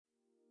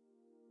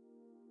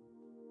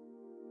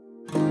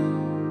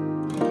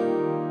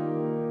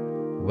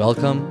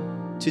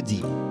Welcome to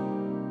Deep,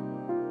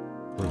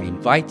 where we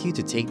invite you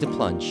to take the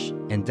plunge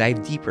and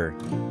dive deeper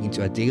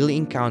into a daily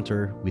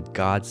encounter with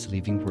God's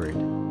living Word.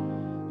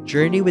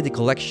 Journey with a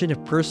collection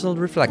of personal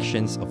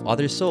reflections of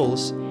other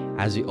souls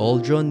as we all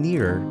draw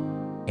nearer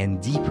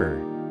and deeper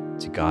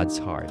to God's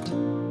heart.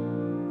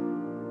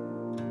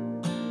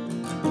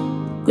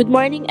 Good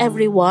morning,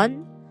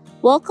 everyone.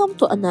 Welcome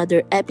to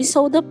another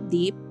episode of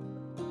Deep,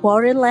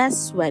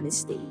 Worryless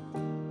Wednesday.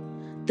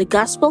 The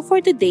Gospel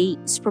for today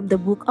is from the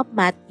book of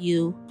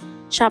Matthew,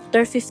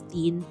 chapter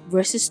 15,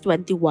 verses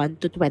 21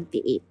 to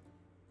 28.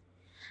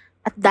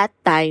 At that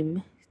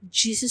time,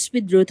 Jesus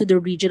withdrew to the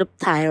region of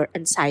Tyre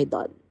and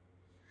Sidon.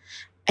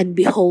 And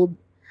behold,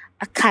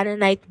 a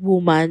Canaanite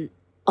woman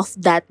of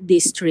that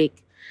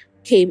district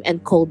came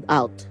and called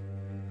out,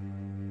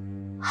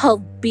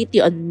 "Have pity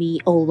on me,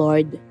 O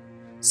Lord,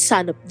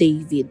 Son of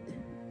David.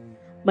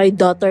 My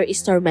daughter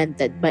is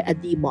tormented by a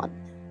demon."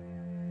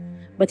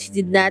 But he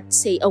did not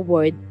say a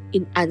word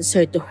in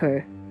answer to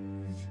her.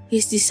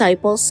 His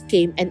disciples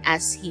came and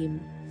asked him,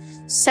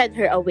 "Send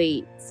her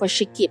away, for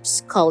she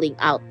keeps calling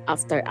out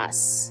after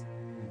us."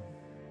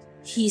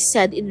 He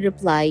said in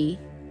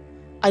reply,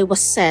 "I was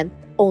sent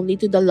only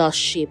to the lost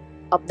sheep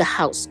of the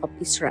house of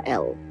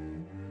Israel."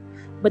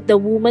 But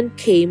the woman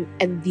came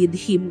and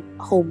did him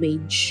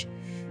homage,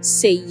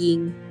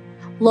 saying,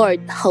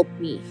 "Lord, help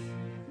me."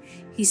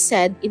 He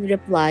said in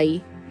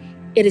reply,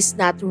 "It is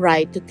not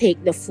right to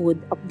take the food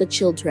of the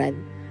children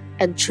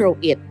and throw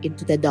it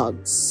into the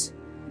dogs."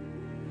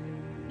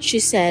 She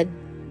said,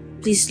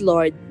 "Please,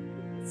 Lord,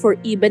 for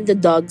even the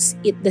dogs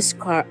eat the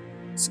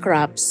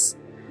scraps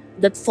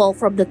that fall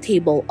from the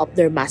table of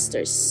their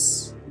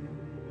masters."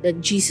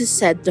 Then Jesus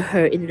said to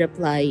her in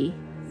reply,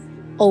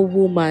 "O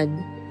woman,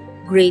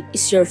 great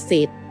is your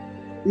faith.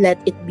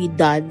 Let it be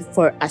done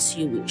for as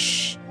you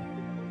wish."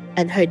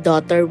 And her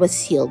daughter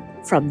was healed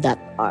from that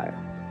hour.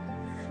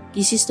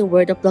 This is the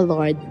word of the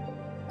Lord.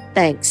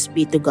 Thanks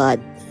be to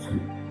God.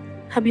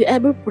 Have you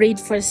ever prayed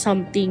for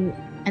something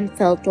and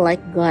felt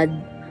like God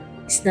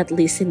is not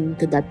listening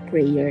to that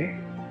prayer?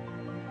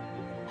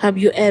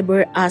 Have you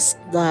ever asked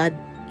God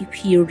if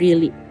He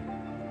really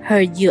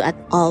heard you at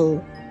all?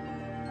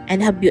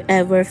 And have you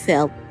ever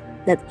felt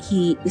that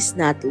He is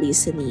not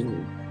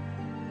listening?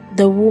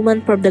 The woman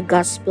from the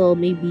gospel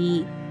may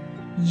be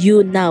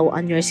you now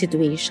on your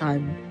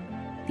situation.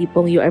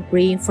 Tipong you are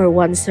praying for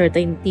one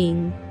certain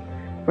thing,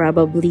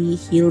 probably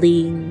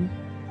healing,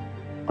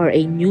 or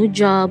a new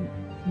job,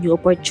 new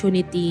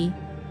opportunity,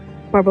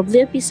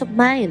 probably a peace of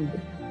mind.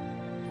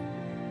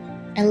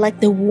 And like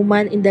the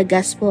woman in the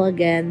gospel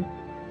again,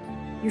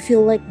 you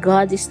feel like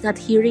God is not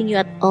hearing you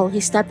at all.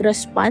 He's not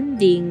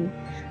responding.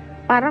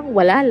 Parang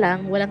wala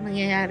lang, walang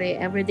nangyayari.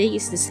 Every day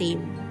is the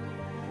same.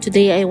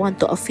 Today, I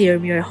want to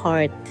affirm your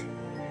heart.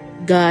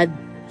 God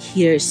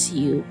hears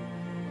you.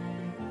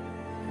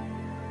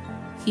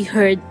 He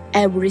heard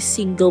every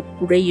single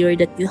prayer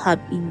that you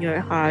have in your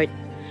heart,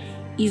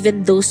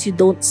 even those you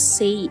don't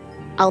say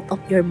out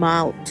of your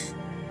mouth.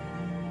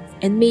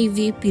 And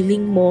maybe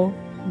feeling mo,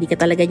 hindi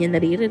ka talaga niya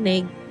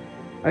naririnig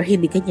or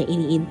hindi ka niya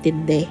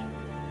iniintindi.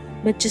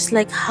 But just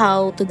like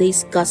how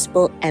today's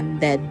gospel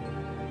ended,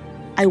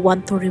 I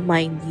want to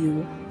remind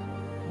you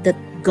that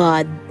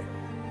God,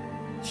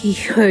 He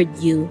heard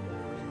you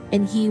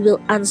and He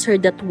will answer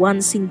that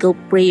one single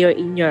prayer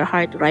in your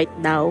heart right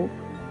now.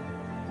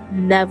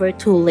 Never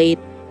too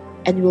late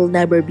and will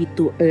never be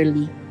too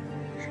early.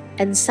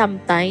 And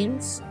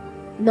sometimes,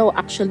 no,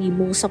 actually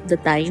most of the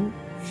time,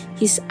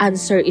 His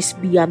answer is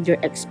beyond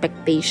your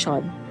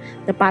expectation.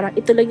 Na parang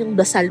ito lang yung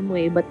dasal mo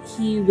but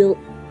He will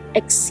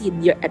exceed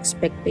your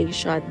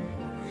expectation.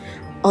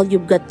 All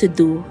you've got to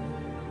do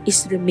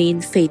is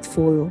remain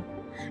faithful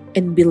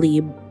and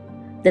believe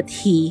that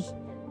He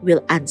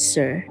will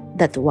answer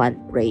that one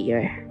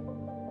prayer.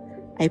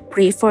 I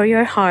pray for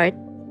your heart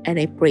and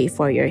I pray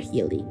for your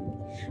healing.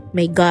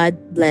 May God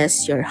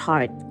bless your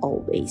heart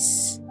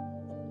always.